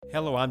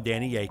Hello, I'm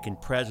Danny Aiken,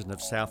 president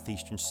of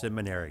Southeastern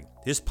Seminary.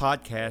 This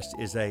podcast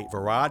is a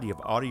variety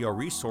of audio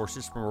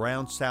resources from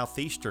around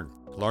Southeastern.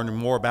 Learning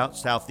more about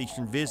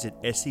Southeastern, visit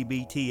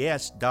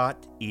sebts.edu.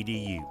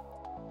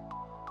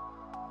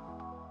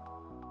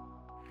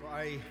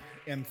 I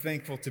am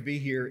thankful to be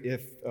here.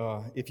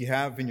 If you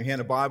have in your hand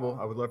a Bible,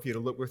 I would love for you to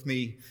look with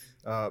me.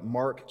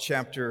 Mark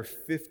chapter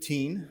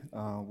 15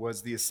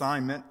 was the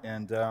assignment,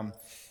 and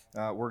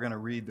we're going to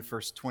read the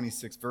first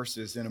 26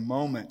 verses in a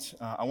moment.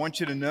 I want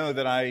you to know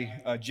that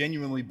I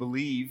genuinely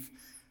believe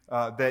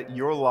that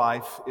your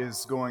life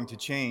is going to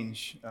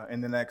change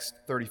in the next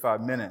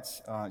 35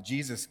 minutes.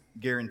 Jesus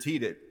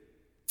guaranteed it.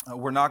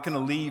 We're not going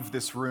to leave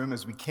this room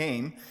as we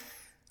came.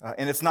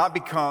 And it's not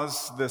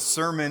because the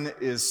sermon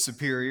is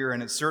superior,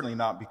 and it's certainly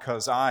not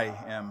because I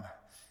am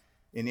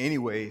in any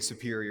way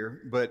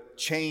superior, but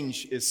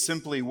change is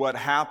simply what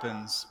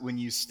happens when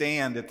you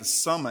stand at the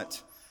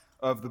summit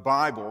of the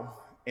Bible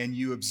and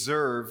you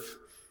observe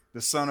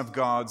the Son of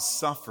God's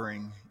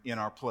suffering in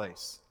our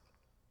place.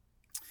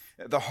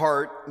 The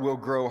heart will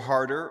grow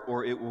harder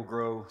or it will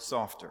grow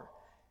softer.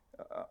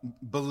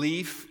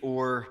 Belief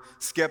or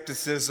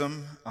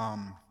skepticism,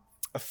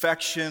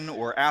 affection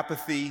or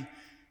apathy,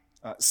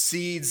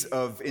 seeds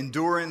of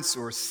endurance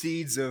or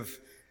seeds of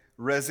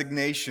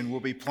resignation will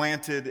be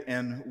planted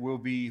and will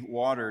be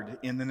watered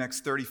in the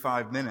next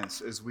 35 minutes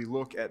as we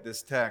look at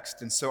this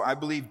text. And so I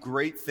believe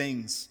great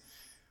things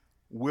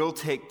will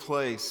take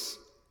place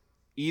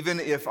even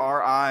if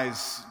our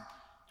eyes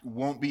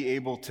won't be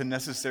able to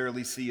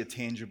necessarily see a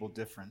tangible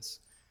difference.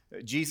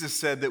 Jesus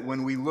said that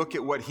when we look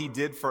at what he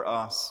did for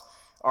us,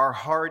 our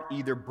heart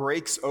either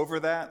breaks over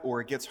that or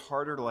it gets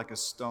harder like a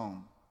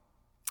stone.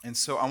 And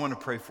so I want to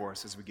pray for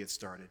us as we get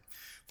started.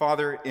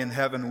 Father in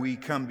heaven, we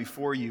come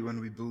before you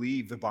and we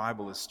believe the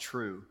Bible is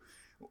true.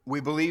 We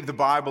believe the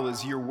Bible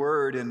is your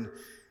word, and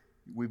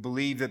we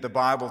believe that the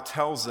Bible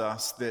tells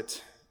us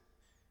that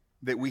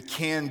we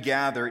can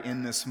gather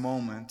in this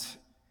moment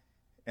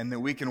and that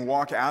we can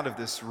walk out of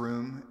this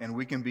room and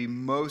we can be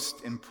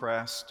most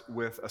impressed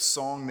with a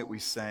song that we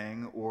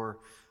sang or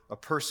a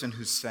person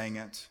who sang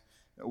it.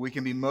 We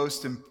can be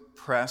most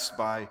impressed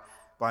by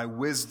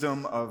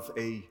wisdom of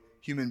a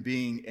human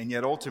being, and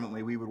yet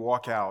ultimately we would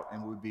walk out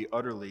and we would be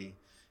utterly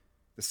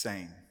the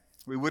same.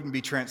 We wouldn't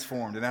be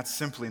transformed, and that's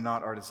simply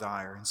not our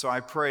desire. And so I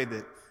pray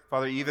that,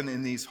 Father, even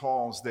in these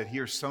halls that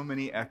hear so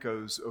many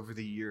echoes over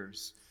the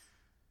years,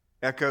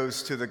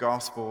 echoes to the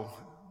gospel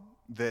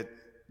that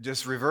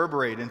just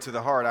reverberate into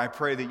the heart, I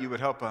pray that you would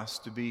help us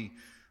to be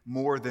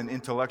more than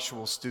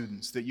intellectual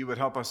students, that you would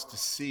help us to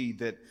see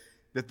that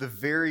the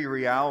very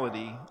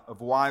reality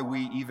of why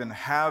we even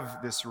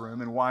have this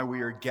room and why we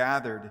are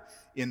gathered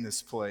in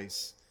this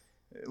place,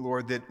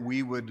 Lord, that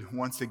we would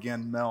once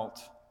again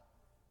melt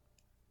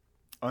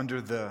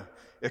under the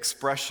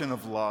expression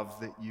of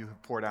love that you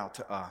have poured out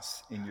to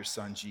us in your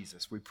Son,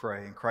 Jesus. We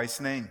pray in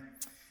Christ's name,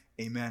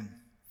 amen.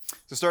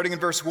 So starting in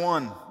verse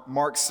 1,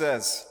 Mark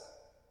says,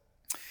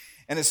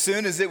 "And as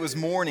soon as it was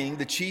morning,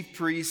 the chief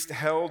priest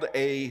held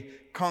a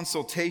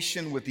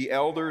consultation with the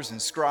elders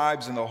and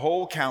scribes and the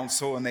whole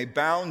council, and they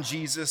bound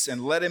Jesus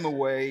and led him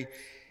away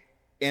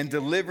and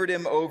delivered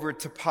him over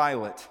to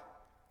Pilate.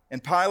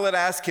 And Pilate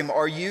asked him,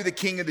 'Are you the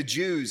king of the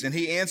Jews?' And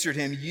he answered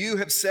him, 'You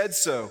have said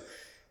so.'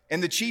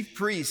 And the chief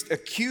priest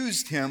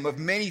accused him of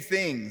many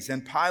things.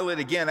 And Pilate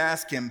again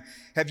asked him,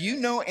 'Have you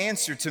no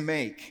answer to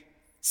make?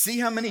 See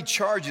how many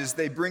charges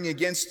they bring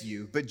against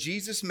you.' But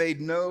Jesus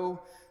made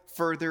no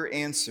further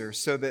answer,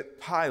 so that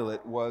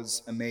Pilate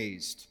was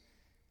amazed.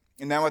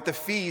 And now at the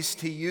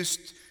feast, he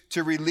used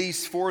to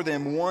release for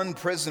them one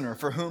prisoner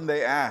for whom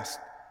they asked.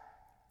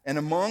 And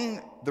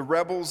among the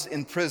rebels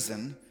in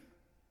prison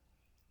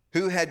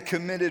who had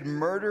committed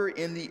murder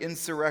in the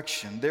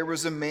insurrection, there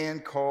was a man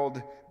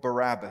called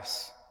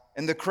Barabbas.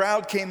 And the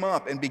crowd came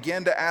up and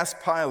began to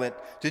ask Pilate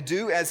to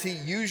do as he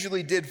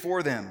usually did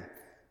for them.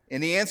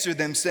 And he answered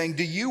them, saying,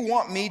 'Do you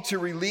want me to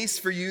release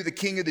for you the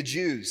king of the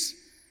Jews?'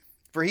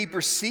 For he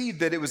perceived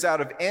that it was out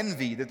of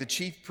envy that the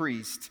chief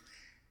priest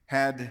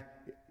had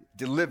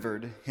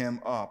delivered him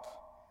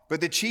up.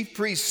 But the chief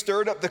priest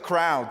stirred up the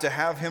crowd to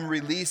have him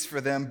release for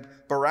them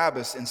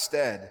Barabbas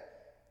instead.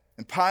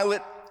 And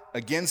Pilate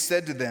again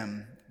said to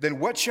them, 'Then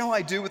what shall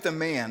I do with the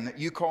man that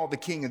you call the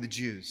king of the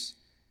Jews?'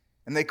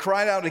 And they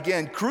cried out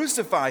again,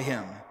 'Crucify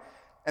him!'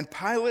 And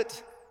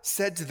Pilate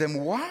said to them,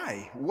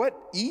 'Why?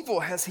 What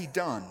evil has he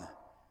done?'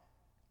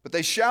 But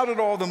they shouted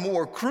all the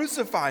more,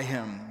 'Crucify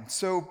him!'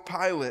 So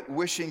Pilate,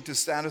 wishing to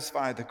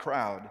satisfy the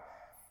crowd,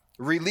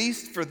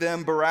 released for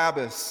them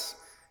Barabbas,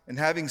 and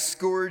having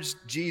scourged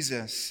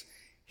Jesus,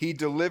 he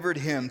delivered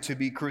him to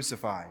be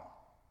crucified.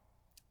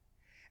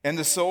 And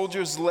the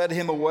soldiers led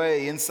him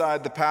away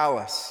inside the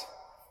palace.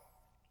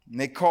 And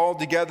they called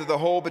together the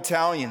whole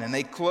battalion, and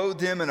they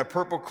clothed him in a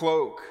purple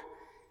cloak,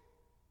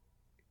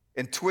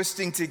 and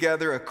twisting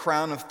together a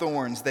crown of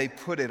thorns, they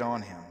put it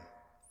on him.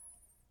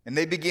 And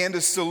they began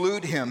to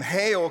salute him,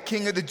 'Hail,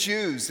 King of the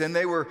Jews!' And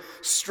they were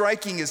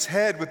striking his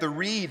head with a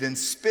reed and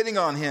spitting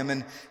on him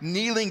and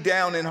kneeling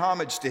down in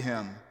homage to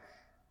him.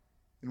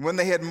 And when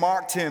they had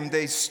mocked him,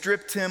 they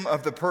stripped him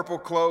of the purple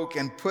cloak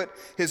and put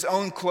his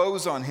own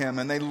clothes on him,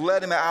 and they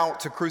led him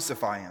out to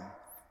crucify him.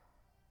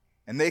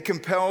 And they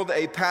compelled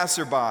a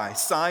passerby,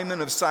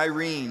 Simon of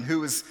Cyrene,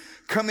 who was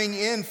coming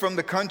in from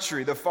the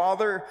country, the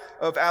father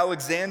of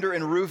Alexander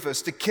and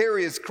Rufus, to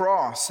carry his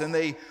cross. And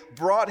they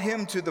brought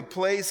him to the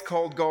place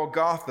called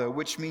Golgotha,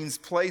 which means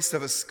place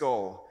of a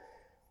skull.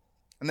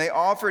 And they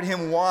offered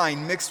him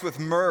wine mixed with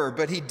myrrh,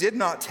 but he did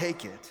not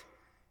take it.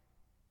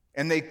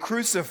 And they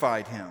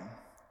crucified him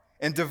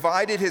and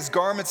divided his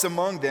garments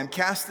among them,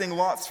 casting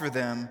lots for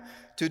them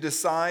to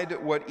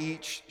decide what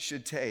each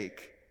should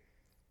take.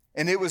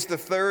 And it was the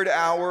third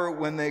hour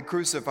when they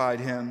crucified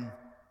him,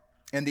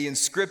 and the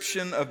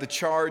inscription of the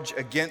charge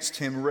against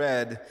him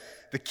read,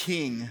 "The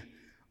King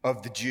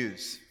of the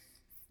Jews."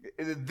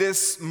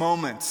 This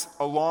moment,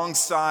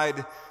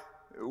 alongside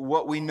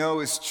what we know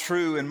is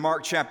true in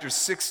Mark chapter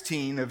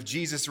 16 of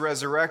Jesus'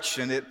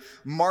 resurrection, it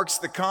marks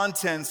the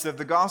contents of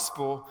the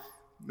gospel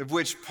of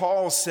which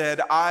Paul said,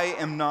 "I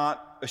am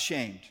not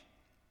ashamed."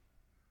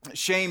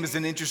 Shame is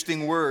an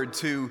interesting word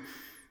to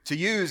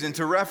use and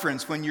to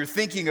reference when you're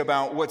thinking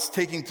about what's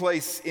taking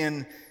place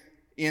in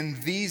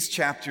these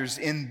chapters,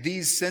 in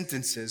these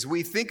sentences.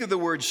 We think of the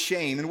word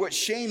shame, and what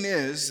shame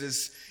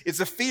is it's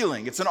a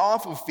feeling. It's an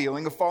awful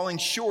feeling of falling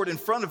short in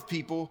front of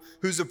people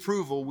whose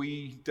approval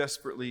we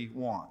desperately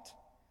want.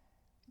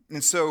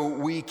 And so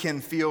we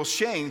can feel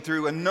shame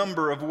through a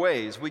number of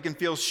ways. We can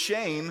feel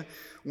shame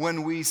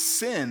when we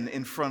sin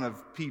in front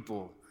of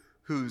people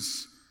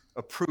whose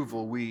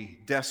approval we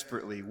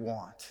desperately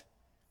want.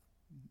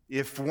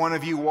 If one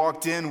of you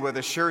walked in with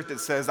a shirt that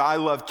says, "I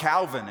love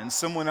Calvin," and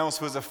someone else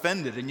was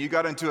offended and you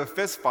got into a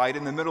fist fight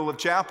in the middle of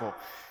chapel,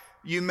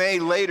 you may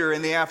later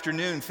in the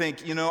afternoon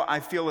think, I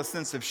feel a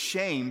sense of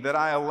shame that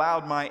I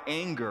allowed my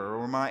anger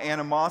or my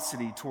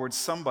animosity towards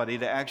somebody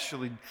to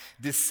actually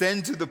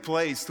descend to the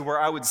place to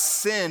where I would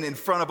sin in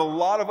front of a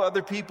lot of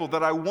other people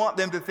that I want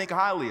them to think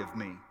highly of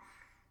me.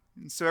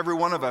 And so every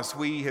one of us,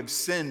 we have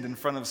sinned in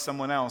front of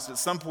someone else at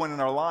some point in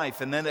our life.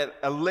 And then at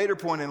a later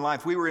point in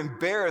life, we were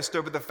embarrassed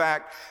over the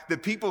fact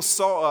that people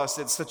saw us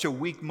at such a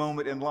weak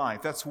moment in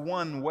life. That's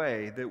one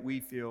way that we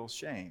feel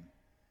shame.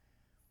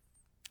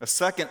 A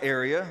second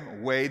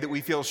way that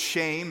we feel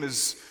shame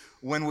is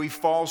when we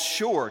fall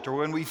short or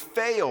when we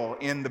fail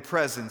in the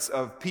presence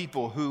of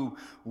people who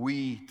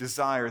we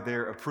desire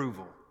their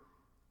approval.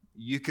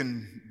 You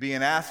can be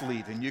an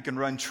athlete and you can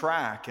run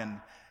track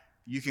and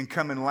you can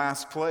come in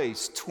last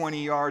place,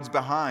 20 yards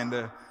behind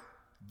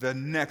the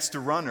next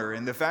runner.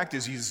 And the fact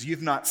is,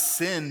 you've not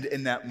sinned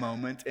in that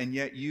moment, and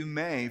yet you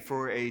may,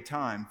 for a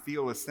time,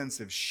 feel a sense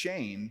of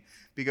shame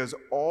because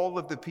all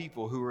of the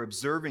people who are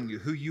observing you,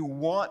 who you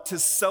want to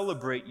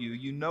celebrate you,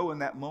 in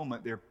that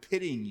moment they're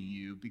pitying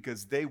you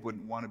because they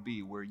wouldn't want to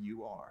be where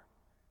you are.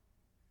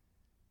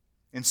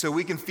 And so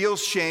we can feel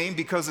shame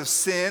because of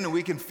sin, and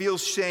we can feel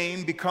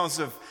shame because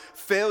of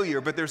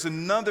failure, but there's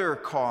another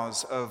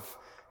cause of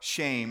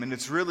shame, and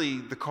it's really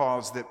the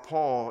cause that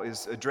Paul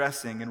is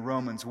addressing in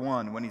Romans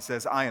 1 when he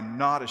says, "I am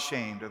not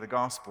ashamed of the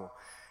gospel."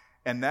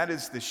 And that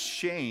is the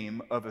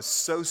shame of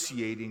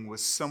associating with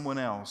someone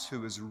else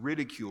who is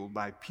ridiculed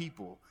by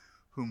people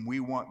whom we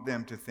want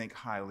them to think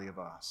highly of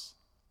us.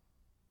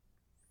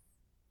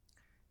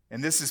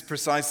 And this is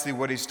precisely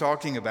what he's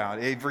talking about.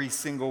 Every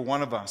single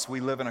one of us, we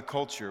live in a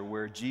culture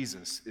where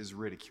Jesus is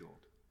ridiculed.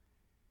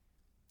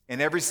 And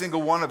every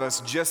single one of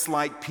us, just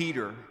like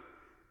Peter,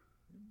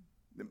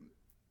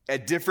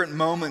 at different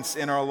moments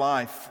in our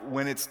life,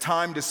 when it's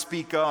time to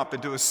speak up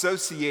and to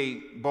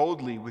associate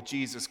boldly with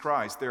Jesus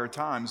Christ, there are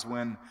times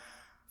when,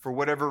 for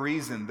whatever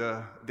reason,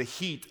 the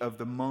heat of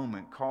the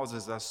moment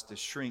causes us to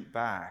shrink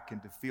back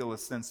and to feel a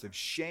sense of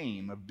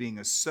shame of being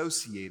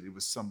associated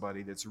with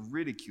somebody that's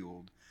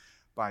ridiculed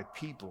by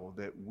people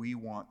that we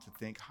want to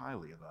think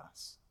highly of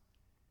us.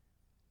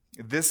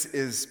 This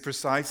is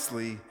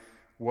precisely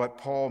what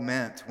Paul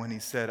meant when he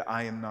said,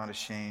 "I am not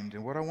ashamed."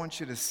 And what I want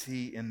you to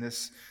see in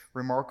this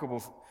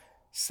remarkable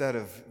set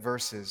of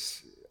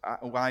verses,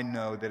 I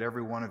know that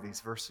every one of these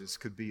verses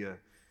could be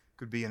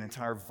an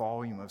entire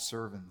volume of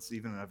sermons,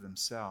 even of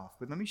themselves.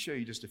 But let me show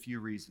you just a few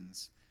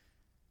reasons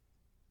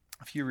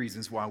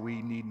why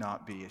we need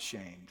not be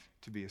ashamed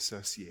to be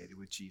associated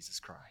with Jesus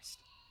Christ.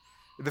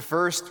 The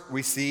first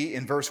we see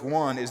in verse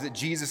 1 is that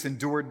Jesus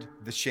endured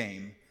the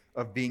shame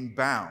of being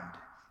bound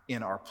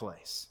in our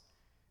place.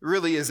 It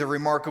really is a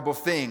remarkable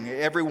thing.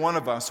 Every one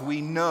of us,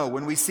 we know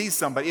when we see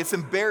somebody, it's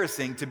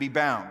embarrassing to be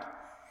bound.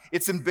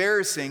 It's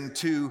embarrassing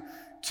to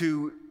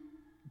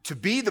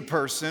be the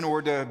person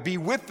or to be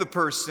with the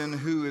person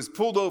who is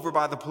pulled over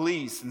by the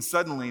police and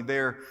suddenly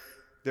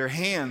their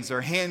hands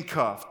are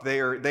handcuffed. They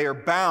are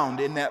bound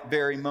in that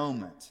very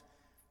moment.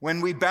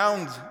 When we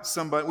bind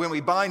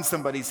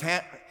somebody's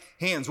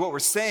hands, what we're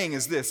saying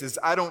is this,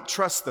 I don't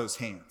trust those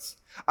hands.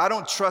 I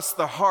don't trust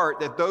the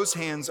heart that those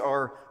hands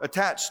are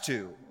attached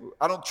to.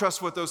 I don't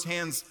trust what those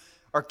hands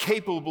are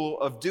capable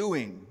of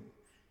doing.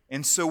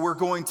 And so we're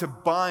going to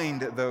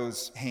bind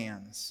those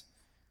hands.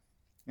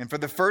 And for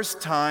the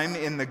first time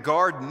in the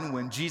garden,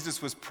 when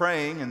Jesus was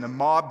praying and the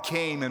mob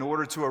came in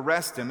order to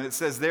arrest him, it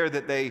says there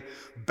that they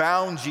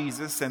bound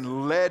Jesus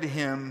and led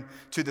him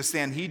to the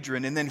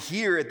Sanhedrin. And then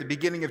here at the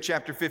beginning of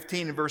chapter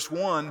 15 and verse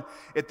 1,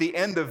 at the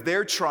end of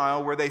their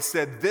trial where they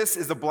said, this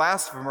is a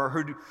blasphemer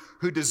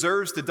who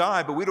deserves to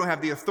die, but we don't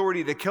have the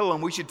authority to kill him.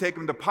 We should take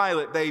him to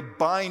Pilate. They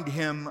bind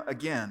him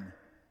again.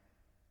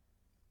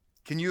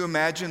 Can you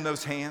imagine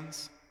those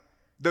hands?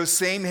 Those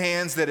same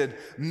hands that had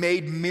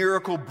made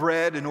miracle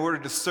bread in order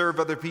to serve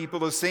other people,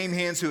 those same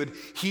hands who had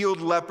healed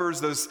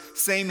lepers, those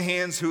same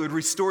hands who had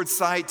restored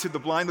sight to the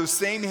blind, those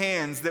same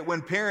hands that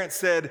when parents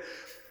said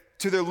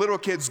to their little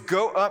kids,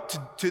 go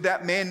up to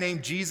that man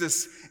named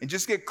Jesus and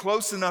just get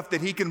close enough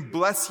that he can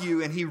bless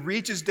you, and he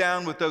reaches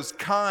down with those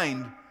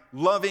kind,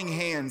 loving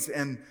hands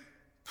and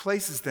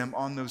places them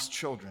on those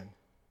children.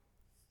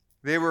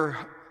 They were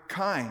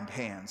kind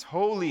hands,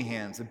 holy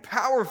hands, and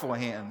powerful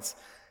hands.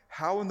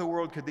 How in the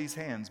world could these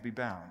hands be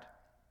bound?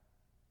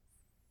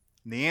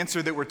 And the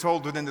answer that we're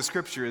told within the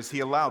scripture is he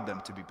allowed them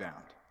to be bound.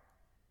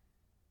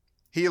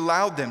 He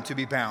allowed them to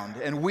be bound.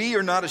 And we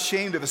are not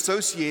ashamed of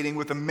associating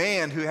with a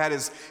man who had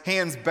his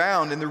hands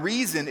bound. And the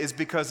reason is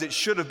because it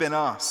should have been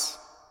us.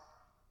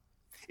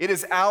 It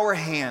is our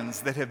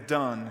hands that have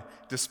done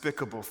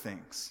despicable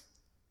things.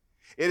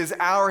 It is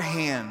our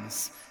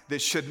hands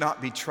that should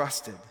not be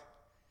trusted.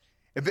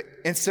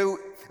 And so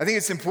I think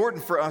it's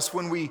important for us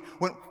when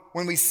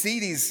we see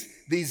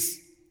these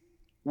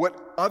what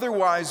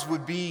otherwise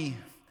would be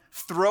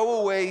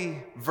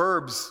throwaway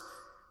verbs,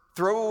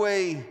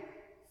 throwaway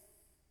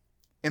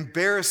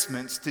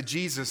embarrassments to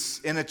Jesus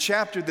in a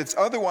chapter that's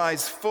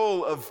otherwise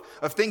full of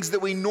things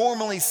that we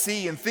normally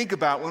see and think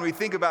about when we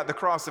think about the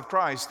cross of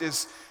Christ,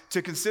 is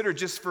to consider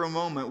just for a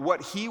moment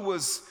what he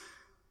was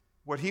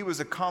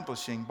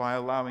accomplishing by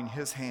allowing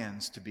his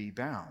hands to be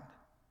bound.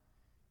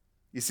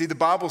 You see, the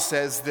Bible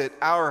says that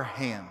our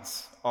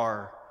hands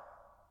are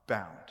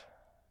bound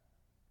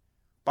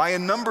by a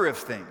number of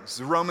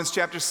things. Romans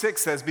chapter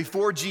 6 says,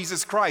 before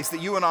Jesus Christ,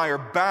 that you and I are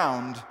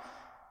bound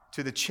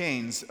to the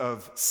chains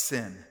of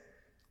sin.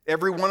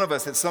 Every one of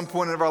us at some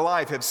point in our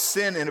life have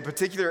sinned in a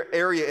particular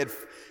area. It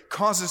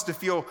causes us to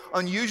feel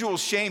unusual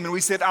shame, and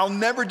we said, I'll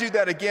never do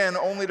that again,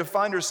 only to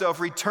find ourselves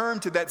return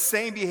to that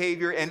same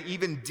behavior and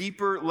even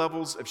deeper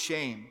levels of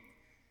shame.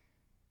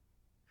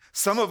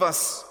 Some of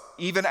us,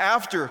 even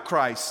after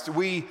Christ,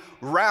 we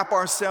wrap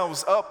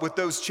ourselves up with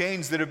those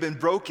chains that have been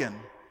broken.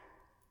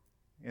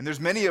 And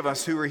there's many of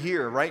us who are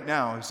here right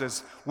now who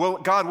says, well,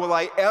 God, will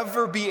I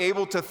ever be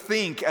able to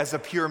think as a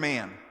pure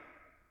man?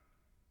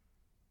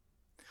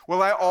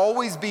 Will I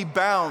always be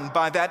bound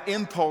by that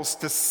impulse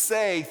to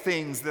say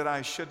things that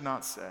I should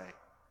not say?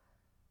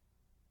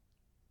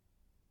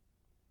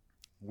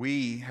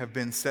 We have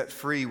been set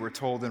free, we're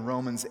told in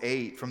Romans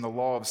 8, from the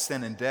law of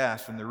sin and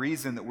death. And the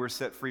reason that we're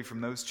set free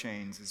from those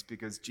chains is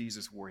because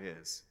Jesus wore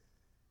his.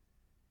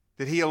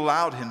 That he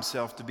allowed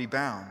himself to be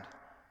bound.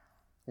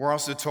 We're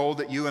also told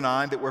that you and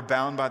I, that we're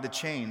bound by the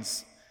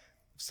chains,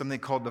 something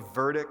called the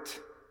verdict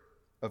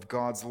of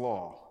God's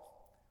law.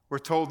 We're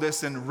told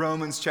this in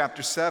Romans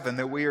chapter 7,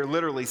 that we are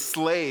literally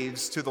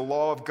slaves to the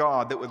law of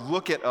God that would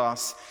look at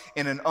us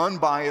in an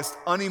unbiased,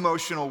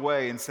 unemotional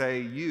way and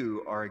say,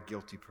 you are a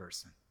guilty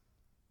person.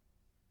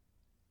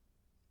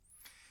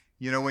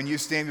 You know, when you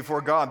stand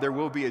before God, there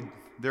will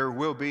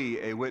be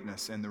a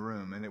witness in the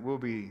room, and it will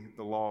be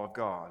the law of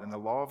God. And the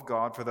law of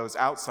God for those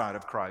outside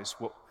of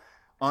Christ will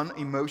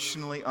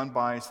unemotionally,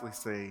 unbiasedly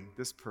say,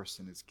 this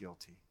person is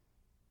guilty.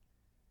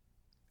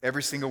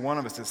 Every single one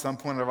of us at some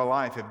point of our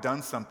life have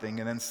done something,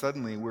 and then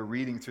suddenly we're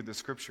reading through the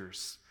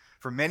scriptures.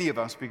 For many of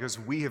us, because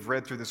we have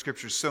read through the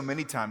scriptures so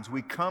many times,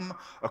 we come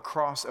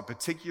across a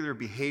particular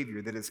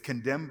behavior that is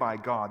condemned by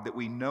God that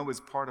we know is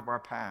part of our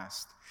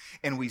past,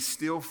 and we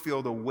still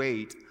feel the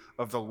weight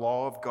of the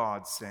law of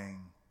God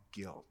saying,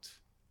 guilt,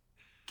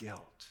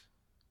 guilt,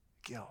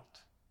 guilt.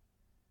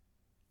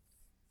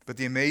 But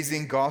the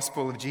amazing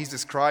gospel of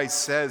Jesus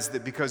Christ says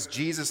that because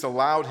Jesus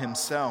allowed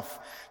himself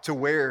to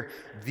wear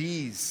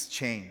these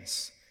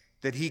chains,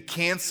 that he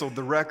canceled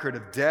the record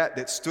of debt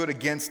that stood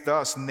against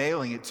us,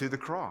 nailing it to the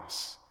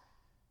cross.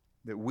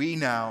 That we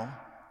now,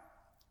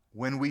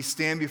 when we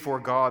stand before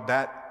God,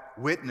 that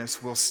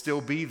witness will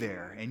still be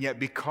there. And yet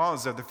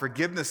because of the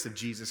forgiveness of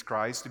Jesus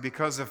Christ,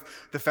 because of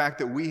the fact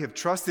that we have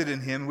trusted in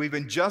him, we've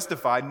been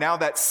justified, now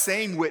that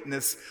same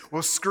witness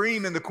will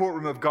scream in the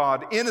courtroom of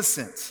God,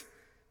 innocent,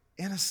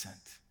 innocent.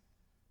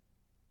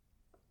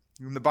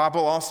 And the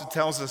Bible also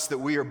tells us that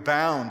we are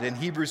bound. In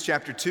Hebrews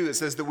chapter 2, it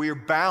says that we are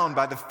bound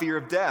by the fear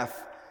of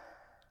death.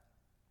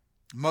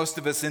 Most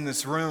of us in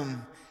this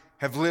room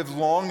have lived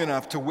long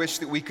enough to wish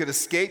that we could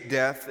escape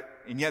death,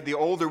 and yet the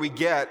older we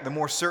get, the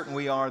more certain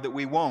we are that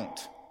we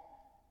won't.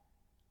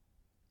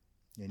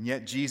 And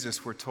yet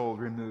Jesus, we're told,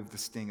 removed the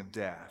sting of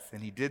death,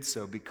 and he did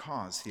so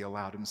because he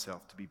allowed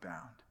himself to be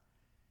bound.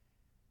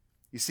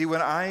 You see,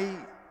 when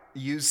I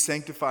use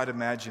sanctified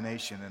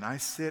imagination, and I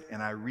sit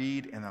and I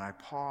read and then I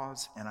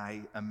pause and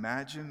I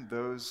imagine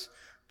those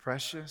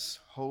precious,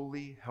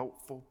 holy,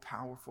 helpful,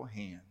 powerful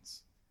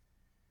hands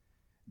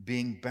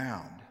being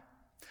bound.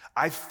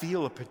 I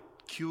feel a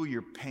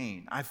peculiar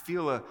pain. I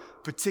feel a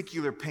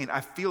particular pain.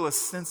 I feel a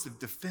sense of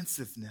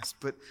defensiveness.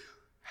 But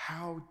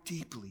how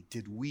deeply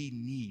did we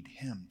need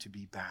him to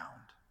be bound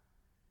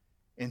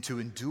and to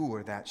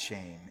endure that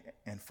shame?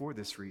 And for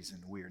this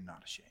reason, we are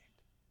not ashamed.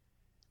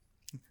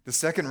 The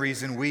second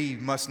reason we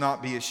must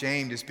not be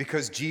ashamed is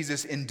because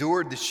Jesus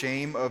endured the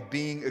shame of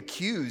being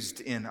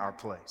accused in our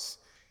place.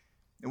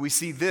 And we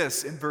see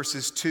this in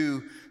verses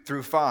 2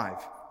 through 5.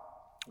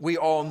 We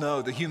all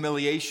know the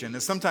humiliation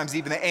and sometimes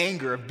even the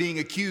anger of being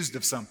accused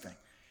of something,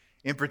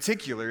 in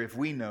particular if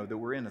we know that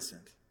we're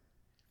innocent.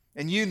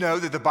 And you know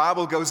that the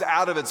Bible goes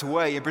out of its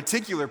way, in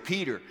particular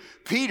Peter,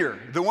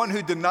 the one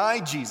who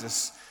denied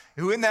Jesus,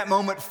 who in that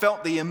moment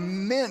felt the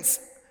immense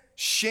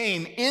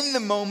shame in the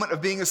moment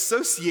of being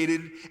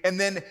associated, and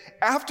then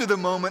after the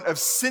moment of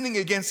sinning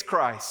against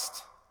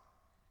Christ.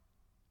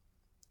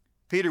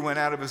 Peter went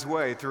out of his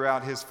way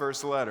throughout his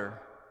first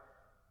letter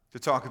to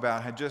talk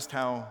about just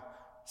how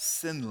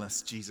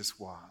sinless Jesus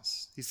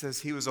was. He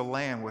says he was a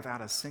lamb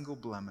without a single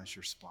blemish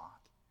or spot.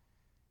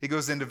 He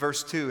goes into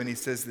verse 2 and he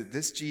says that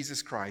this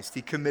Jesus Christ,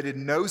 he committed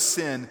no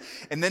sin.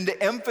 And then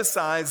to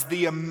emphasize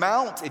the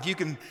amount, if you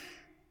can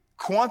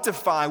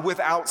quantify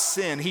without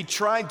sin, he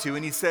tried to,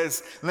 and he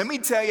says, let me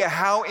tell you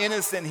how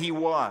innocent he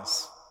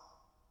was.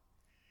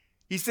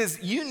 He says,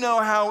 you know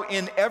how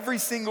in every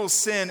single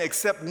sin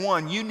except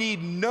one, you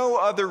need no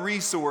other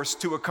resource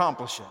to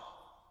accomplish it.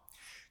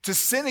 To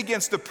sin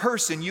against a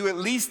person, you at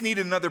least need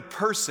another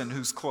person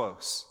who's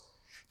close.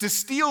 To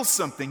steal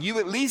something, you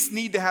at least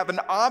need to have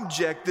an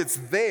object that's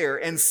there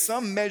and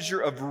some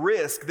measure of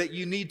risk that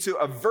you need to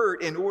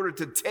avert in order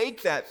to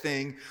take that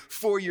thing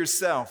for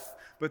yourself.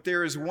 But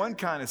there is one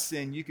kind of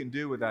sin you can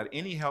do without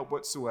any help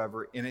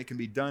whatsoever, and it can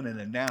be done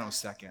in a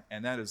nanosecond,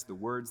 and that is the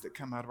words that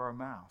come out of our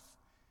mouth.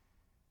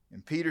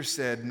 And Peter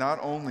said, not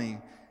only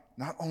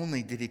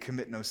did he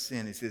commit no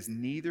sin, he says,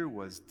 neither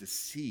was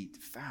deceit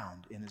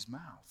found in his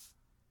mouth.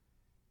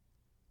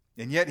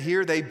 And yet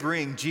here they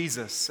bring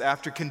Jesus,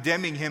 after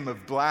condemning him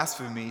of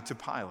blasphemy, to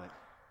Pilate.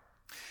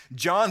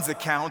 John's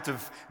account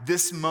of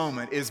this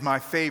moment is my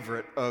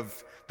favorite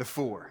of the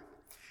four.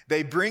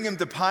 They bring him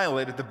to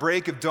Pilate at the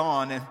break of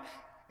dawn,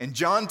 and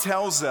John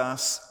tells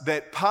us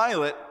that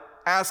Pilate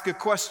asked a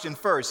question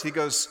first. He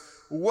goes,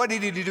 what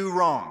did he do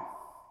wrong?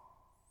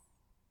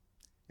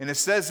 And it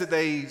says that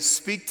they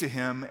speak to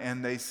him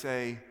and they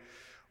say,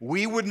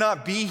 we would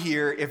not be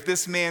here if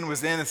this man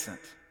was innocent.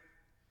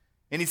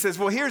 And he says,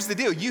 well, here's the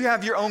deal. You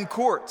have your own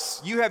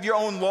courts. You have your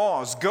own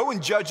laws. Go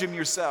and judge him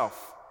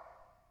yourself.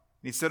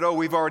 And he said, oh,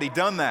 we've already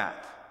done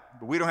that,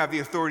 but we don't have the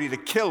authority to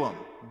kill him,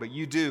 but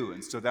you do,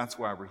 and so that's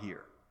why we're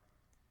here.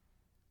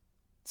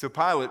 So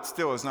Pilate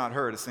still has not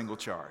heard a single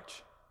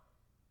charge.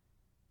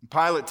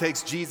 Pilate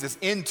takes Jesus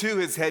into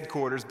his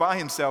headquarters by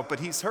himself, but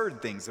he's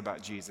heard things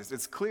about Jesus.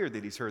 It's clear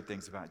that he's heard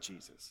things about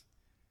Jesus.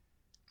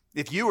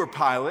 If you were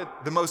Pilate,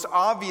 the most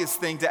obvious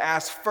thing to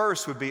ask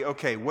first would be,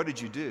 okay, what did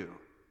you do?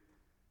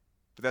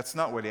 But that's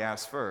not what he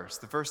asked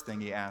first. The first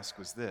thing he asked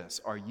was this: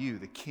 are you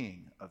the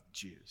king of the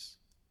Jews?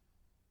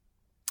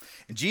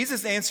 And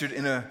Jesus answered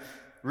in a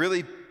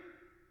really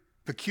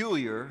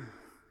peculiar,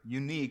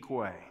 unique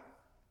way.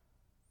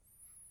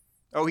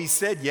 Oh, he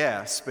said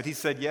yes, but he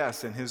said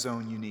yes in his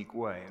own unique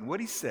way. And what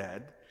he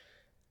said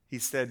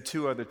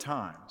two other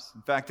times.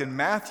 In fact, in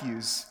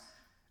Matthew's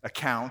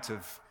account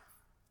of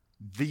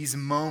these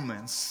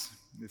moments,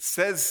 it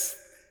says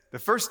the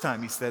first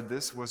time he said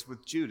this was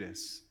with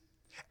Judas,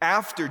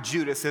 after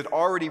Judas had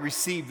already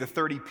received the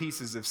 30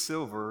 pieces of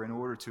silver in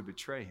order to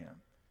betray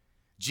him.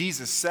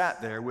 Jesus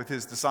sat there with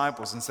his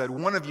disciples and said,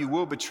 one of you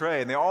will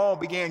betray. And they all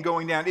began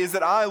going down, is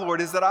it I,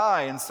 Lord, is it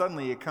I? And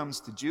suddenly it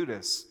comes to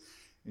Judas.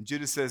 And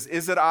Judas says,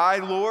 is it I,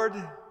 Lord?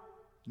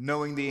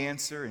 Knowing the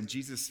answer. And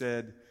Jesus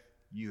said,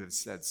 you have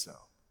said so.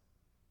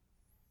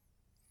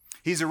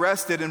 He's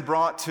arrested and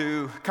brought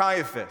to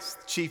Caiaphas,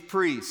 the chief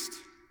priest.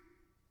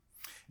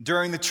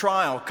 During the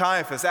trial,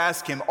 Caiaphas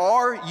asked him,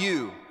 are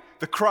you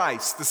the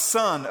Christ, the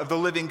Son of the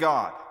living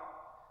God?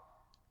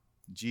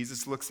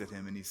 Jesus looks at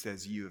him and he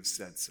says, you have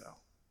said so.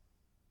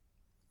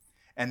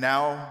 And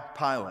now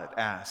Pilate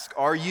asks,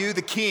 are you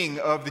the king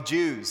of the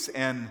Jews?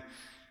 And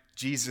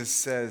Jesus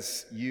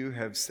says, you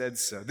have said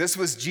so. This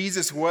was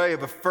Jesus' way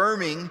of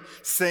affirming,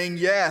 saying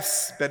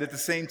yes, but at the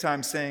same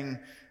time saying,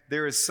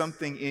 there is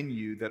something in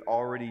you that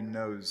already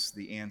knows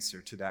the answer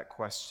to that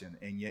question,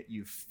 and yet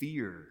you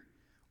fear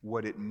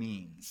what it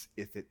means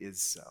if it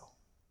is so.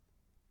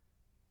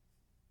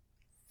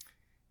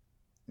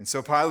 And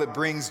so Pilate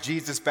brings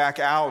Jesus back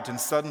out, and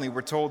suddenly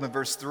we're told in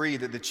verse 3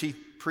 that the chief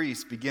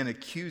priests begin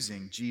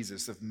accusing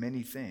Jesus of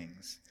many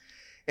things.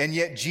 And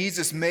yet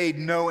Jesus made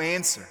no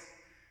answer.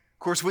 Of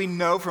course, we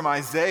know from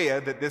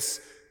Isaiah that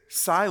this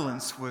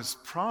silence was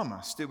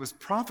promised. It was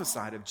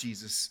prophesied of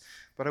Jesus.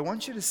 But I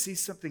want you to see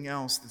something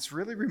else that's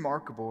really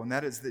remarkable, and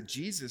that is that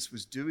Jesus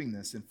was doing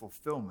this in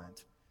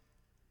fulfillment.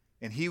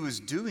 And he was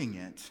doing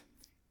it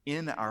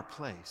in our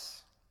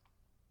place.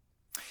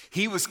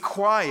 He was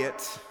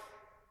quiet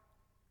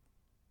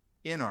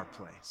in our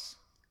place.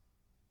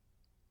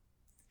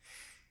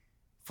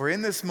 For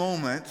in this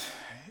moment,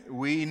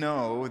 we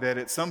know that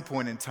at some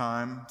point in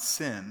time,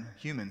 sin,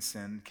 human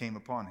sin, came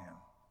upon him.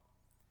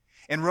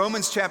 And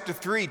Romans chapter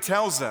 3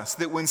 tells us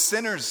that when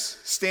sinners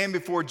stand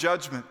before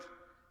judgment,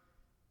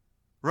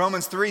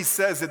 Romans 3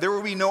 says that there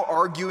will be no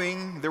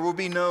arguing, there will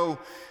be no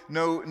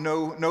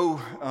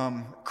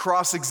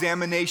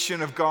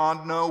cross-examination of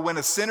God. No, when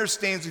a sinner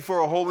stands before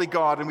a holy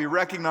God and we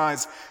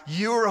recognize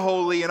you are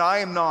holy and I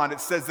am not, it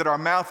says that our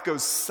mouth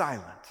goes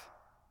silent.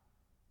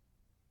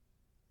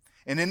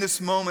 And in this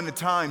moment of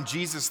time,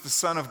 Jesus, the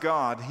Son of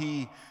God,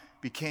 he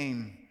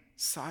became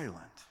silent.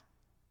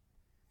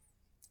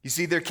 You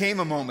see, there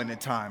came a moment in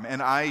time,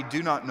 and I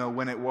do not know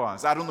when it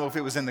was. I don't know if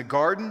it was in the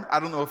garden.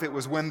 I don't know if it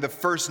was when the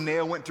first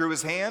nail went through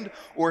his hand,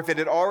 or if it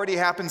had already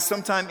happened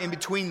sometime in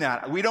between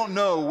that. We don't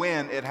know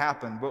when it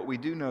happened, but we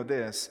do know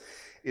this,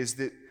 is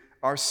that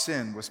our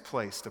sin was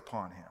placed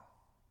upon him.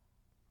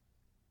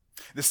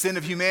 The sin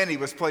of humanity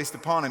was placed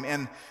upon him,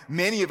 and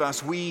many of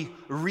us, we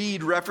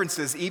read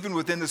references, even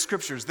within the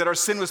scriptures, that our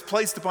sin was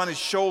placed upon his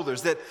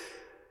shoulders, that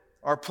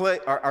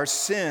our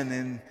sin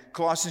in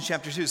Colossians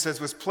chapter 2 says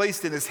was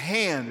placed in his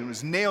hand and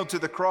was nailed to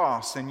the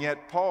cross, and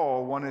yet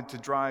Paul wanted to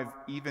drive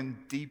even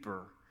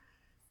deeper.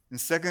 In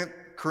 2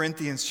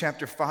 Corinthians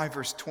chapter 5,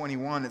 verse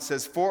 21, it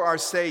says, "For our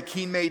sake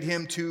he made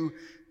him to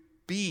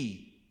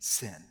be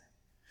sin,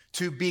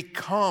 to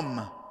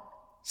become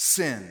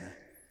sin,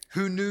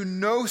 who knew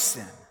no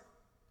sin."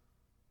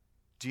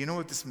 Do you know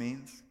what this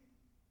means?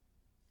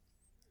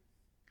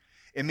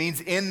 It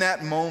means in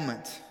that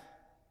moment,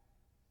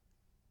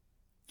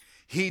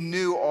 he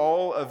knew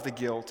all of the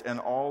guilt and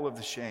all of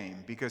the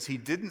shame because he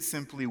didn't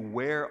simply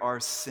wear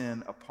our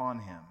sin upon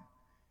him.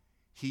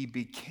 He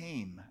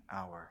became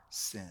our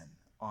sin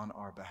on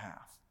our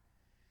behalf.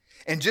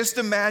 And just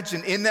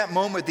imagine in that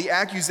moment the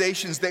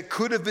accusations that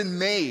could have been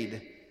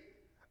made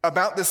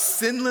about the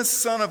sinless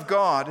Son of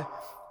God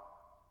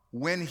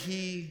when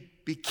he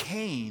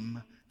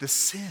became the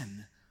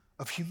sin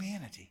of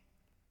humanity.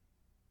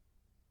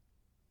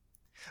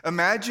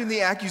 Imagine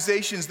the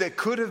accusations that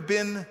could have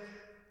been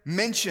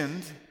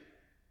mentioned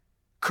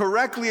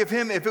correctly of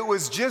him if it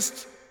was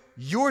just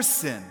your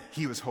sin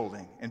he was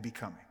holding and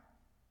becoming.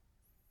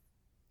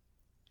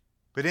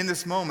 But in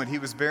this moment, he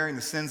was bearing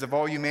the sins of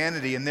all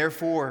humanity, and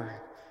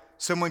therefore,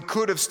 someone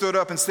could have stood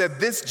up and said,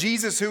 "This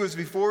Jesus who is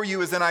before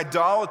you is an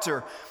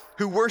idolater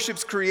who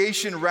worships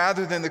creation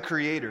rather than the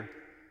Creator.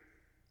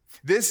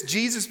 This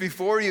Jesus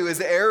before you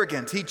is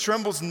arrogant. He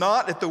trembles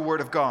not at the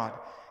word of God.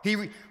 He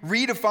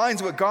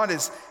redefines what God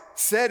has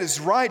said is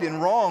right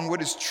and wrong,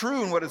 what is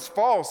true and what is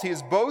false. He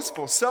is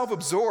boastful,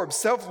 self-absorbed,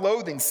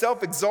 self-loathing,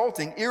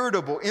 self-exalting,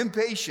 irritable,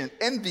 impatient,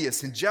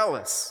 envious, and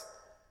jealous.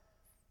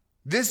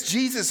 This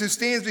Jesus who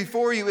stands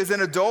before you is an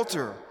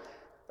adulterer,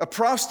 a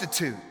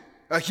prostitute,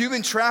 a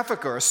human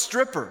trafficker, a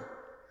stripper.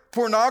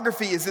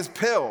 Pornography is his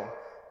pill.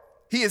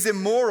 He is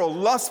immoral,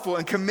 lustful,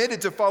 and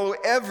committed to follow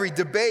every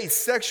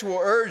debased sexual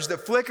urge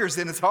that flickers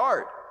in his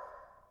heart.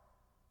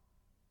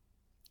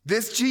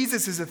 This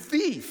Jesus is a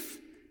thief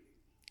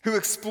who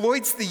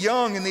exploits the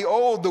young and the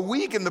old, the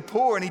weak and the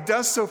poor, and he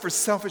does so for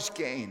selfish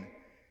gain.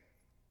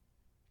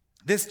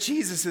 This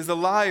Jesus is a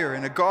liar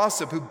and a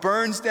gossip who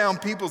burns down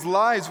people's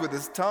lives with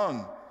his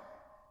tongue.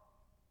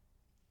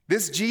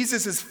 This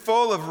Jesus is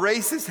full of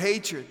racist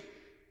hatred,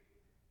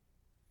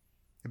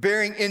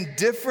 bearing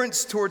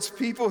indifference towards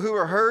people who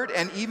are hurt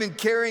and even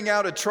carrying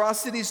out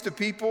atrocities to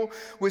people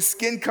with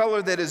skin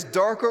color that is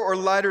darker or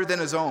lighter than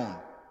his own.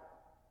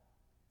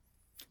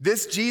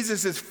 This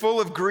Jesus is full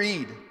of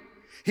greed.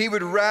 He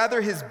would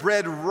rather his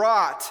bread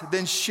rot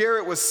than share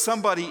it with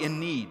somebody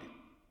in need.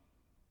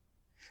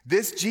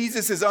 This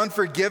Jesus is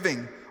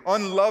unforgiving,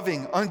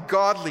 unloving,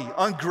 ungodly,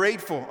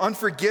 ungrateful,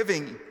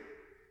 unforgiving,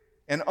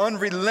 and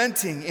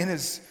unrelenting in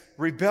his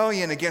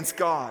rebellion against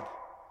God.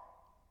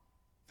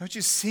 Don't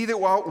you see that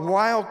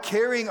while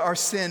carrying our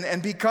sin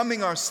and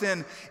becoming our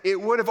sin, it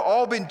would have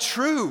all been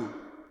true?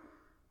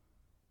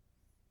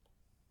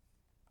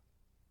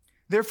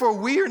 Therefore,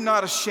 we are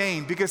not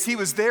ashamed because he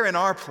was there in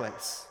our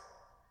place.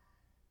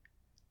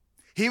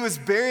 He was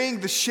bearing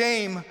the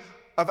shame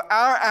of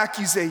our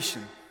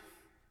accusation.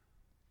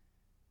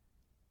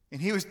 And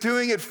he was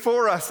doing it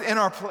for us in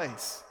our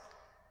place.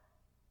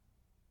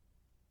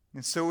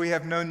 And so we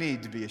have no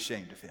need to be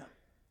ashamed of him.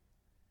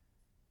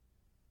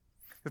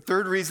 The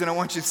third reason I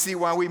want you to see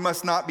why we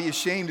must not be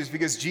ashamed is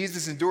because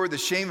Jesus endured the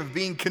shame of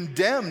being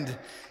condemned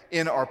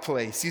in our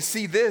place. You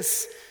see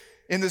this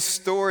in the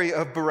story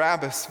of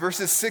Barabbas,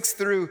 verses 6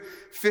 through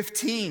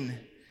 15.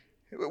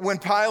 When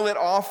Pilate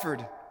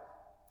offered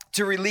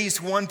to release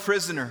one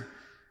prisoner,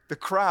 the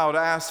crowd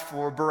asked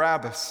for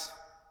Barabbas.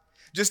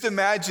 Just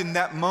imagine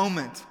that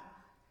moment.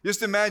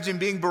 Just imagine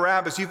being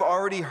Barabbas. You've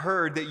already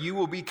heard that you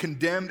will be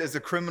condemned as a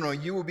criminal.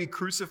 You will be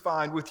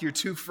crucified with your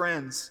two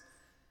friends.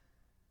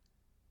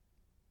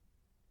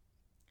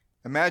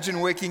 Imagine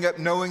waking up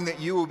knowing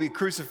that you will be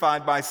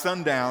crucified by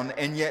sundown,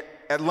 and yet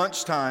at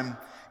lunchtime,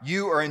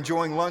 you are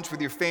enjoying lunch with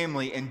your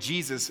family, and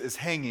Jesus is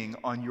hanging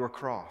on your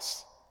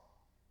cross.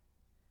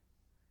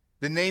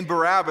 The name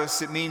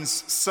Barabbas, it means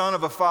son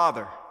of a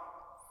father.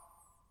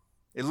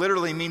 It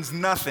literally means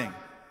nothing.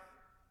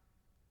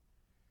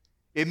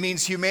 It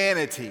means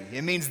humanity.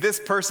 It means this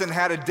person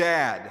had a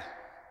dad.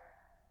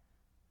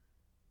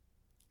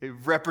 It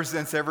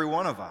represents every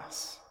one of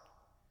us.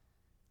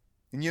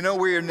 And you know,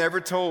 we are never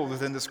told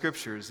within the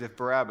scriptures if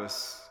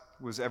Barabbas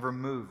was ever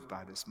moved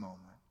by this moment,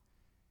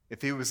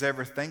 if he was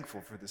ever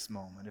thankful for this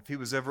moment, if he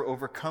was ever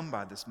overcome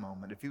by this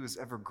moment, if he was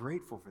ever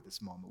grateful for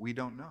this moment. We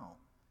don't know.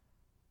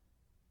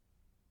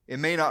 It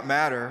may not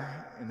matter,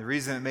 and the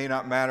reason it may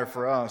not matter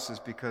for us is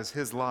because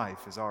his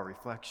life is our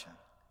reflection.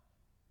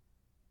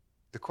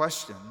 The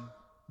question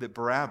that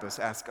Barabbas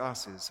asks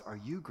us is, are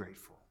you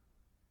grateful?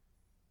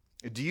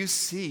 Do you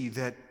see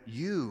that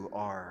you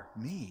are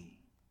me?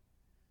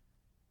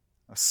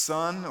 A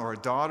son or a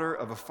daughter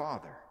of a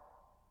father.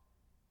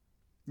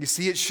 You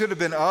see, it should have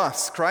been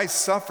us.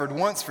 Christ suffered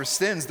once for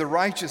sins, the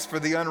righteous for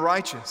the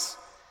unrighteous.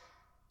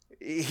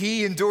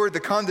 He endured the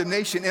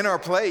condemnation in our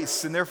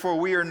place, and therefore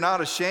we are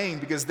not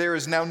ashamed, because there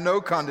is now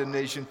no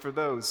condemnation for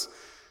those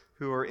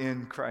who are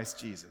in Christ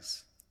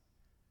Jesus.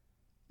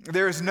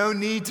 There is no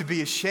need to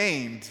be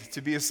ashamed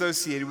to be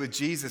associated with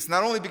Jesus,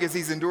 not only because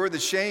he's endured the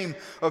shame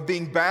of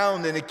being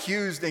bound and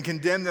accused and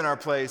condemned in our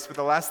place, but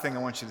the last thing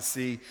I want you to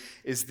see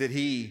is that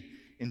he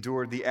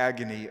endured the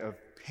agony of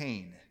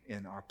pain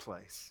in our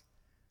place.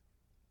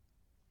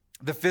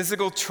 The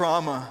physical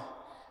trauma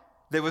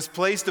that was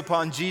placed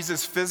upon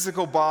Jesus'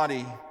 physical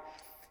body,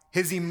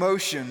 his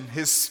emotion,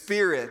 his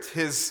spirit,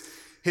 his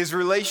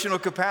relational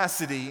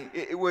capacity,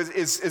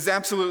 is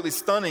absolutely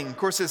stunning. Of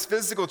course, his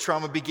physical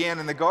trauma began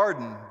in the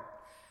garden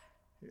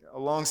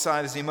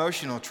alongside his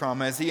emotional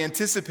trauma as he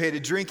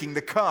anticipated drinking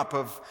the cup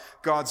of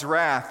God's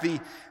wrath.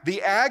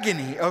 The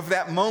agony of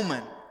that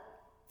moment,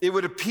 it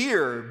would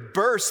appear,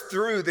 burst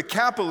through the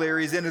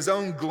capillaries in his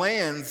own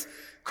glands,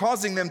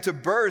 causing them to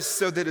burst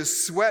so that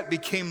his sweat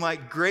became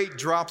like great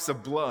drops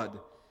of blood.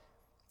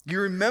 You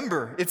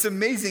remember, it's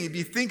amazing if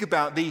you think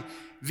about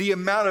the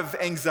amount of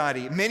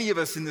anxiety. Many of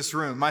us in this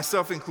room,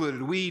 myself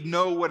included, we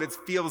know what it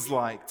feels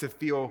like to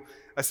feel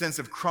a sense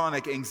of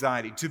chronic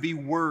anxiety, to be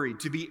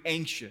worried, to be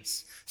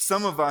anxious.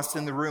 Some of us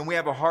in the room, we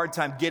have a hard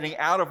time getting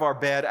out of our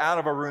bed, out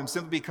of our room,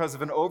 simply because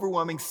of an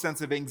overwhelming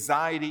sense of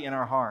anxiety in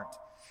our heart.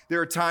 There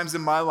are times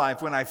in my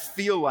life when I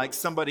feel like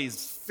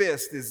somebody's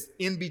fist is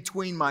in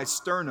between my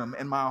sternum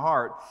and my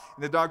heart.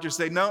 And the doctors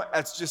say, no,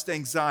 that's just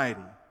anxiety.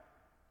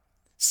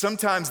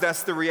 Sometimes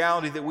that's the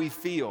reality that we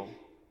feel.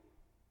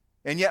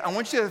 And yet, I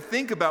want you to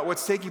think about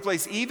what's taking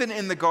place even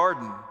in the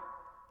garden.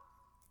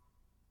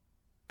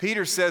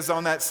 Peter says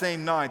on that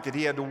same night that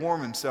he had to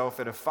warm himself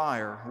at a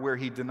fire where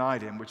he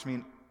denied him, which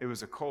means it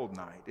was a cold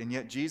night. And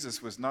yet,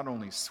 Jesus was not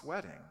only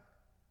sweating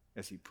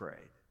as he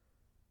prayed,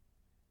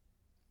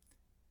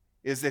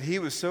 is that he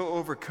was so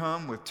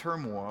overcome with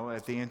turmoil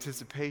at the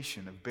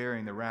anticipation of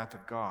bearing the wrath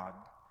of God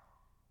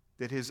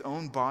that his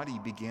own body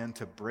began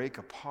to break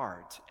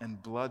apart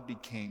and blood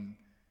became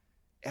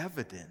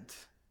evident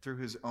through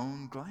his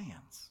own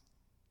glands.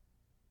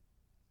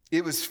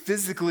 It was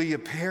physically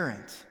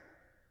apparent.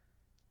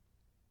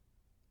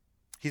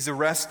 He's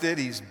arrested,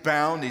 he's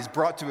bound, he's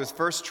brought to his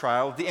first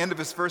trial. At the end of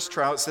his first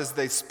trial, it says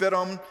they spit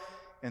on him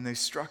and they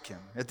struck him.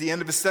 At the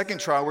end of his second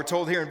trial, we're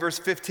told here in verse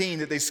 15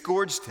 that they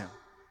scourged him.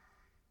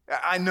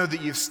 I know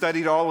that you've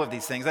studied all of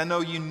these things. I know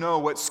you know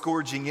what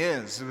scourging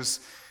is.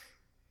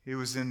 It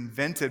was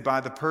invented by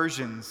the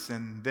Persians,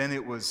 and then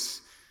it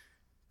was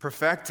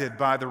perfected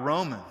by the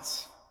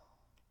Romans.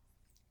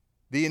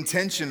 The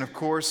intention, of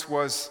course,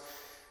 was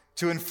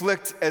to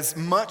inflict as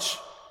much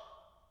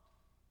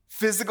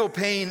physical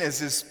pain as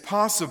is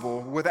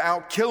possible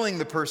without killing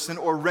the person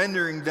or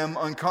rendering them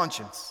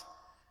unconscious.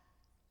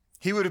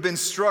 He would have been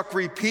struck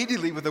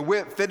repeatedly with a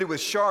whip fitted with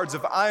shards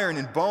of iron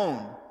and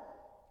bone.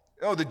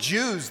 Oh, the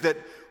Jews that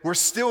were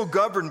still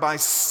governed by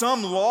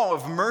some law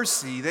of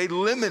mercy, they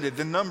limited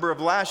the number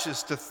of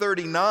lashes to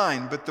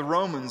 39, but the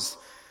Romans,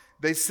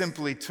 they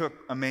simply took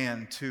a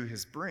man to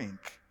his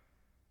brink.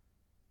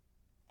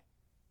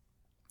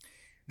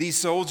 These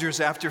soldiers,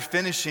 after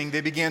finishing,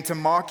 they began to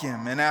mock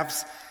him, and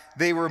as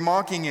they were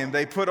mocking him,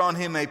 they put on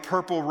him a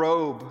purple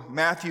robe.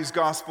 Matthew's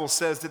gospel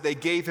says that they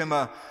gave him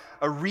a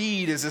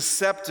reed as a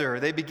scepter.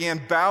 They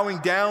began bowing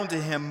down to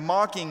him,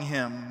 mocking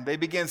him. They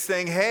began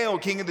saying, "Hail,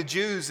 King of the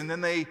Jews!" And then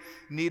they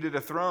needed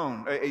a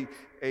throne,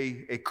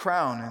 a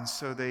crown. And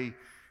so they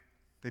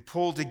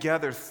pulled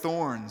together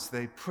thorns.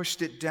 They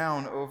pushed it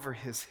down over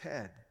his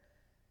head.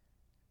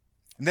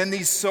 And then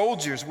these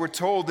soldiers were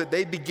told that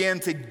they began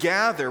to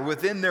gather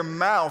within their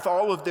mouth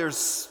all of their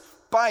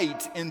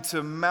spite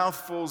into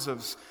mouthfuls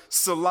of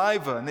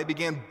saliva, and they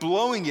began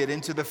blowing it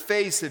into the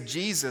face of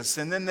Jesus.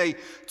 And then they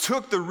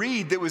took the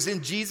reed that was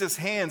in Jesus'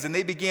 hands and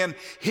they began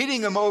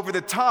hitting him over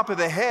the top of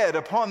the head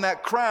upon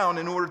that crown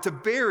in order to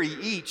bury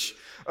each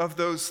of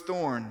those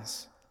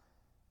thorns.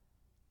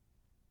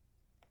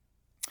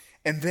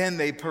 And then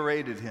they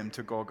paraded him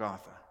to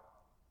Golgotha,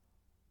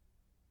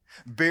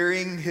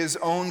 bearing his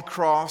own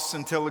cross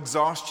until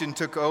exhaustion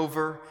took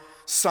over.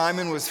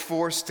 Simon was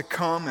forced to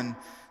come and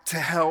to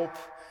help,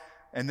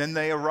 and then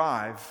they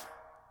arrive.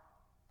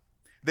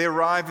 They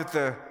arrive at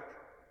the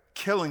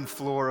killing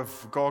floor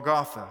of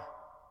Golgotha.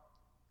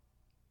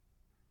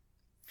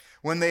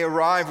 When they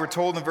arrived, we're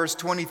told in verse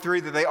 23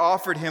 that they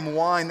offered him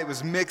wine that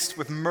was mixed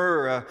with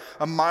myrrh,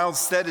 a mild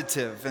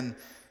sedative,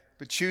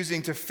 but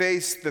choosing to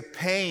face the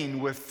pain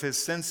with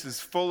his senses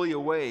fully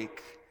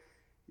awake,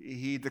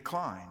 he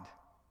declined.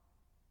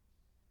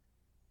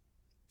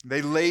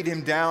 They laid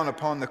him down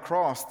upon the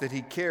cross that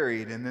he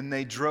carried, and then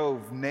they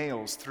drove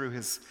nails through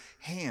his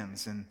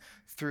hands and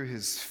through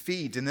his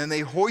feet, and then they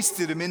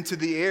hoisted him into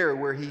the air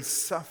where he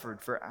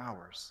suffered for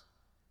hours.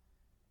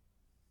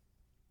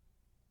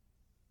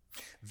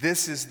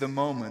 This is the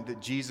moment that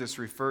Jesus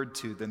referred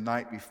to the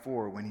night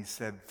before when he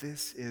said,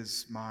 "This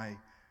is my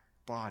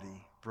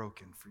body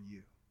broken for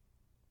you.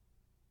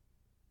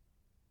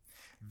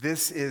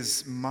 This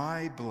is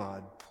my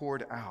blood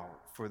poured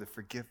out for the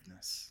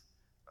forgiveness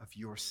of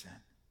your sin."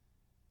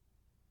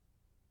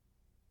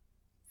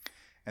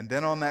 And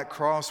then on that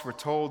cross, we're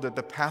told that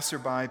the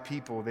passerby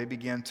people, they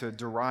began to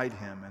deride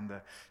him, and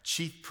the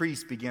chief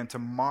priests began to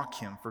mock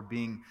him for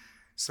being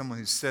someone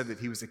who said that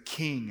he was a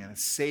king and a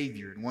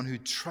savior and one who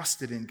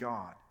trusted in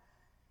God.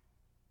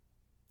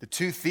 The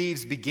two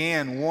thieves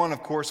began, one,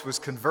 of course, was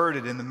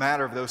converted in the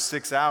matter of those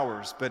 6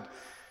 hours, but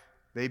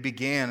they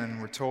began, and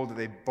we're told that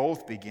they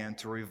both began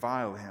to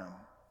revile him.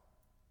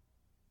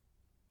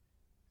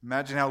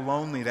 Imagine how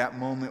lonely that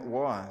moment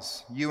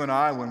was. You and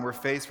I, when we're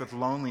faced with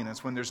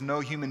loneliness, when there's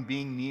no human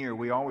being near,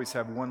 we always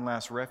have one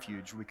last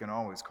refuge. We can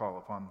always call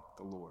upon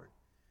the Lord.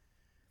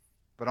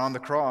 But on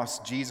the cross,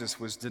 Jesus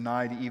was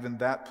denied even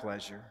that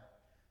pleasure.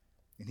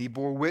 And he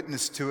bore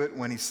witness to it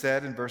when he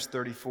said in verse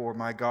 34,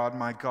 my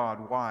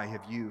God, why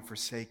have you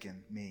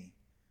forsaken me?"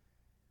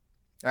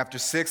 After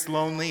 6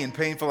 lonely and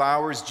painful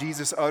hours,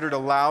 Jesus uttered a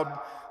loud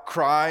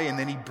cry, and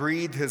then he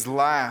breathed his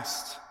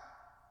last.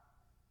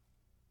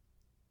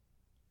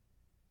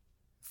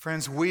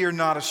 Friends, we are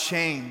not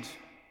ashamed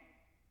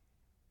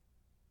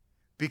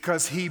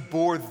because he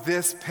bore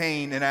this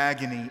pain and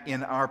agony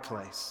in our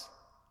place.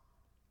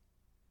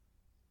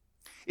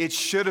 It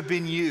should have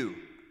been you.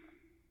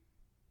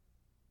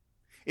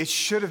 It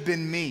should have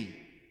been me.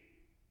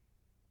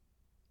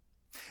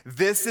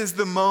 This is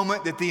the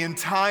moment that the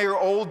entire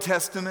Old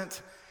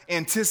Testament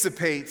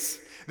anticipates.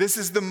 This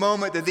is the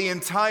moment that the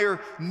entire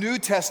New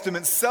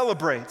Testament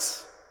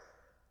celebrates.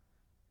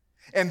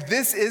 And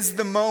this is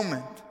the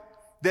moment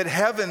that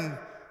heaven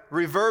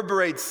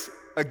reverberates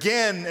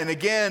again and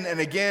again and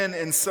again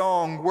in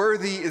song,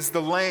 "Worthy is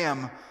the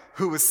Lamb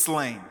who was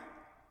slain."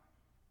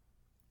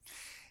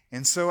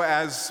 And so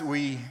as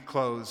we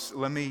close,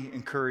 let me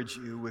encourage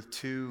you with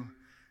 2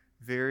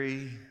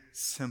 very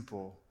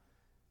simple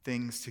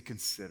things to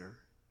consider.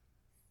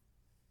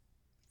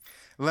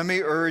 Let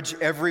me urge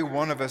every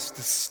one of us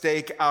to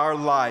stake our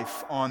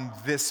life on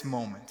this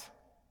moment.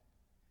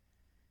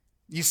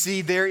 You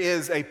see, there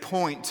is a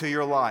point to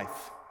your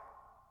life.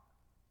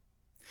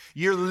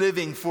 You're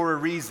living for a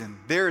reason.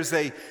 There is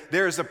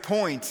a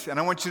point, and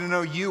I want you to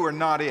know you are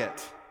not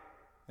it,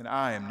 and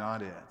I am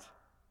not it.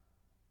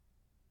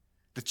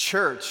 The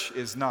church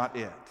is not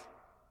it.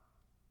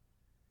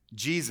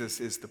 Jesus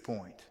is the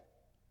point.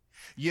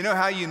 You know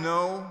how you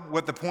know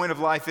what the point of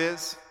life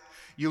is?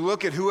 You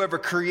look at whoever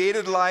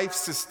created life,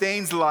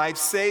 sustains life,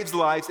 saves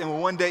lives, and will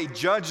one day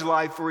judge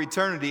life for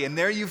eternity, and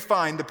there you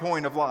find the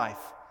point of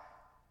life.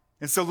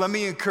 And so let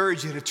me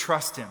encourage you to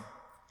trust him,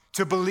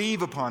 to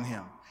believe upon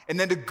him, and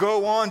then to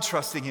go on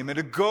trusting him and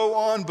to go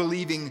on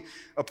believing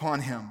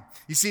upon him.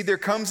 You see, there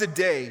comes a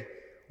day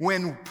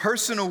when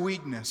personal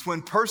weakness,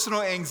 when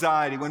personal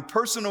anxiety, when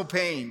personal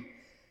pain,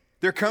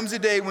 there comes a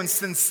day when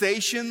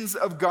sensations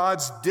of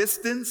God's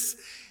distance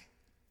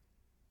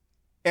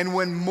and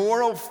when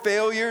moral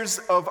failures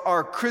of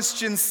our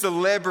Christian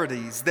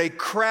celebrities, they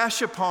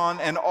crash upon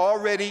an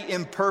already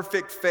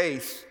imperfect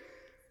faith.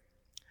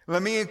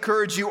 Let me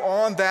encourage you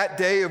on that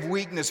day of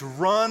weakness,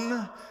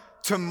 run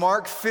to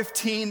Mark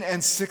 15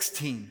 and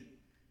 16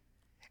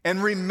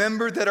 and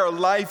remember that our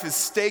life is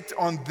staked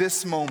on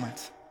this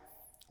moment.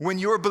 When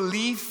your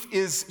belief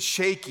is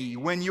shaky,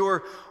 when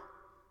your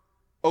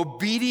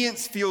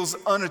obedience feels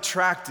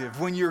unattractive,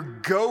 when your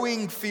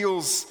going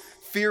feels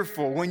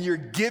fearful, when your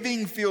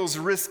giving feels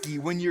risky,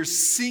 when your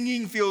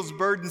singing feels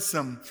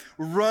burdensome,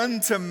 run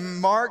to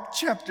Mark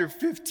chapter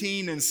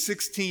 15 and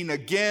 16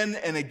 again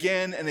and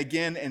again and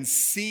again and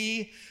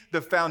see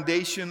the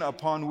foundation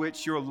upon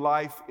which your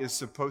life is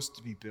supposed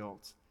to be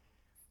built.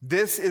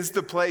 This is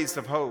the place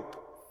of hope.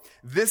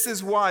 This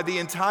is why the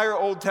entire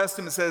Old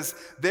Testament says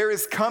there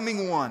is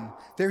coming one.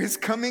 There is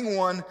coming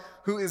one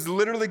who is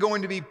literally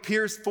going to be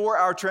pierced for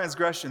our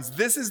transgressions.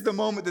 This is the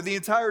moment that the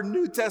entire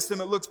New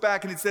Testament looks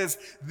back and it says,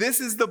 this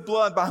is the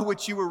blood by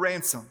which you were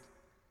ransomed.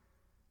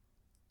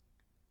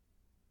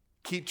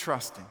 Keep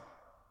trusting.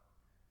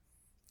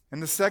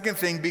 And the second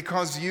thing,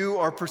 because you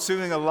are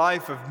pursuing a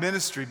life of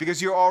ministry,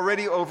 because you're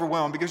already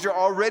overwhelmed, because you're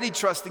already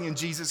trusting in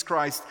Jesus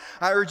Christ,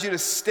 I urge you to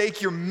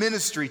stake your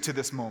ministry to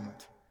this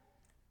moment.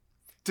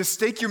 To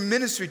stake your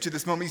ministry to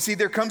this moment. You see,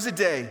 there comes a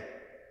day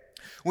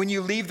When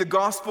you leave the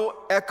gospel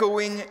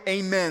echoing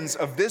amens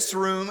of this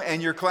room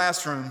and your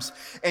classrooms,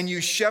 and you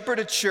shepherd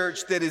a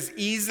church that is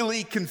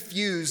easily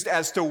confused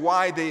as to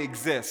why they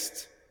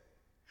exist,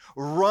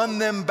 run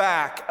them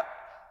back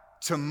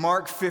to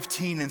Mark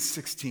 15 and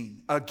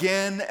 16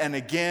 again and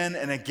again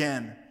and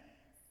again.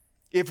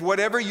 If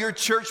whatever your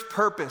church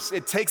purpose,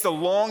 it takes a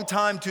long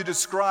time to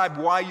describe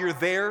why you're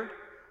there,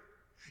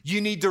 you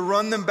need to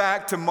run them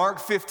back to Mark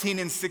 15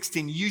 and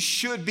 16. You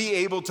should be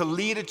able to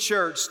lead a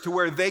church to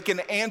where they can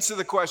answer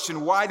the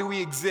question, why do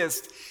we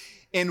exist,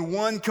 in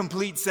one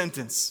complete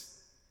sentence.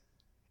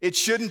 It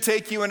shouldn't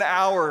take you an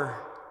hour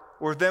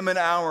or them an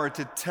hour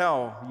to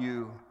tell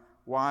you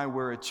why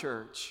we're a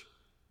church.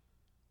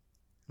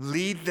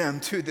 Lead them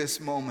to this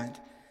moment.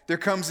 There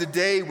comes a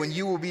day when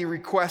you will be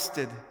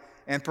requested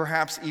and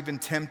perhaps even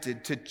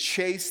tempted to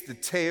chase the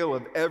tail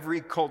of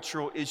every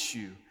cultural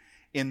issue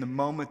in the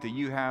moment that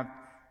you have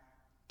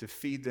to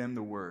feed them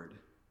the word.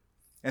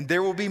 And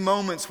there will be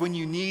moments when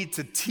you need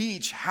to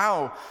teach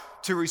how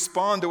to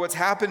respond to what's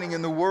happening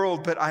in the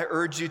world, but I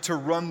urge you to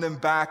run them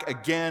back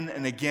again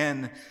and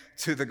again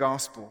to the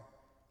gospel.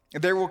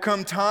 And there will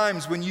come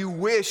times when you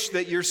wish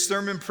that your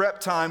sermon prep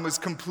time was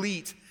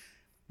complete,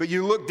 but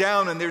you look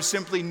down and there's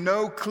simply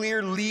no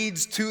clear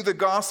leads to the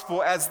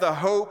gospel as the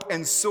hope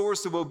and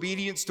source of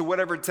obedience to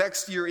whatever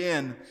text you're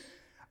in.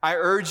 I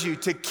urge you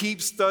to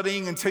keep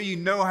studying until you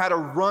know how to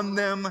run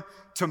them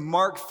to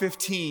Mark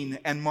 15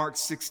 and Mark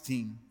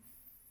 16.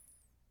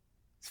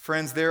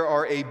 Friends, there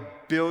are a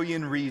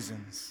billion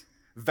reasons,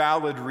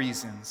 valid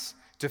reasons,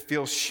 to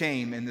feel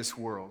shame in this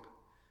world.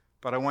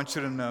 But I want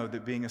you to know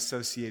that being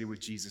associated with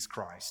Jesus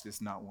Christ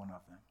is not one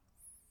of them.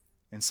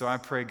 And so I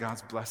pray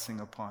God's blessing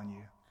upon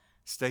you.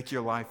 Stake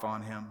your life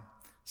on him.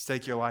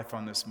 Stake your life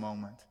on this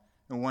moment.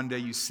 And one day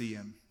you see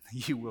him,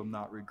 you will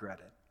not regret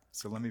it.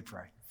 So let me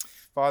pray.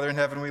 Father in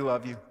heaven, we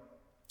love you.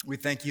 We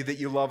thank you that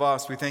you love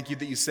us. We thank you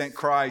that you sent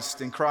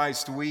Christ. In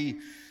Christ, we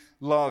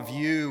love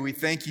you. We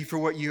thank you for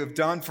what you have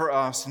done for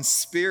us. In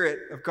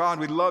Spirit of God,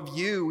 we love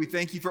you. We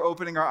thank you for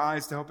opening our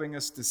eyes to helping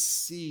us to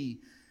see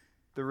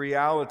the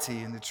reality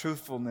and the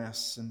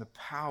truthfulness and the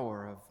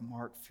power of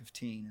Mark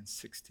 15 and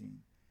 16.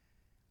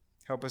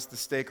 Help us to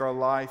stake our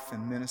life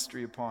and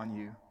ministry upon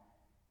you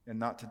and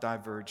not to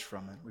diverge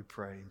from it. We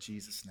pray in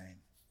Jesus' name.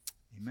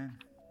 Amen.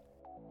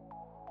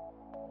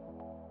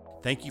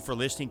 Thank you for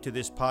listening to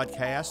this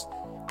podcast.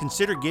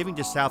 Consider giving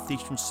to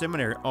Southeastern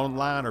Seminary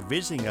online or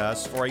visiting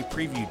us for a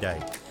preview day.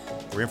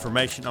 For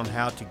information on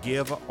how to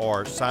give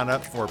or sign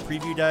up for a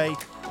preview day,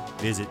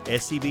 visit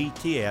sebts.edu.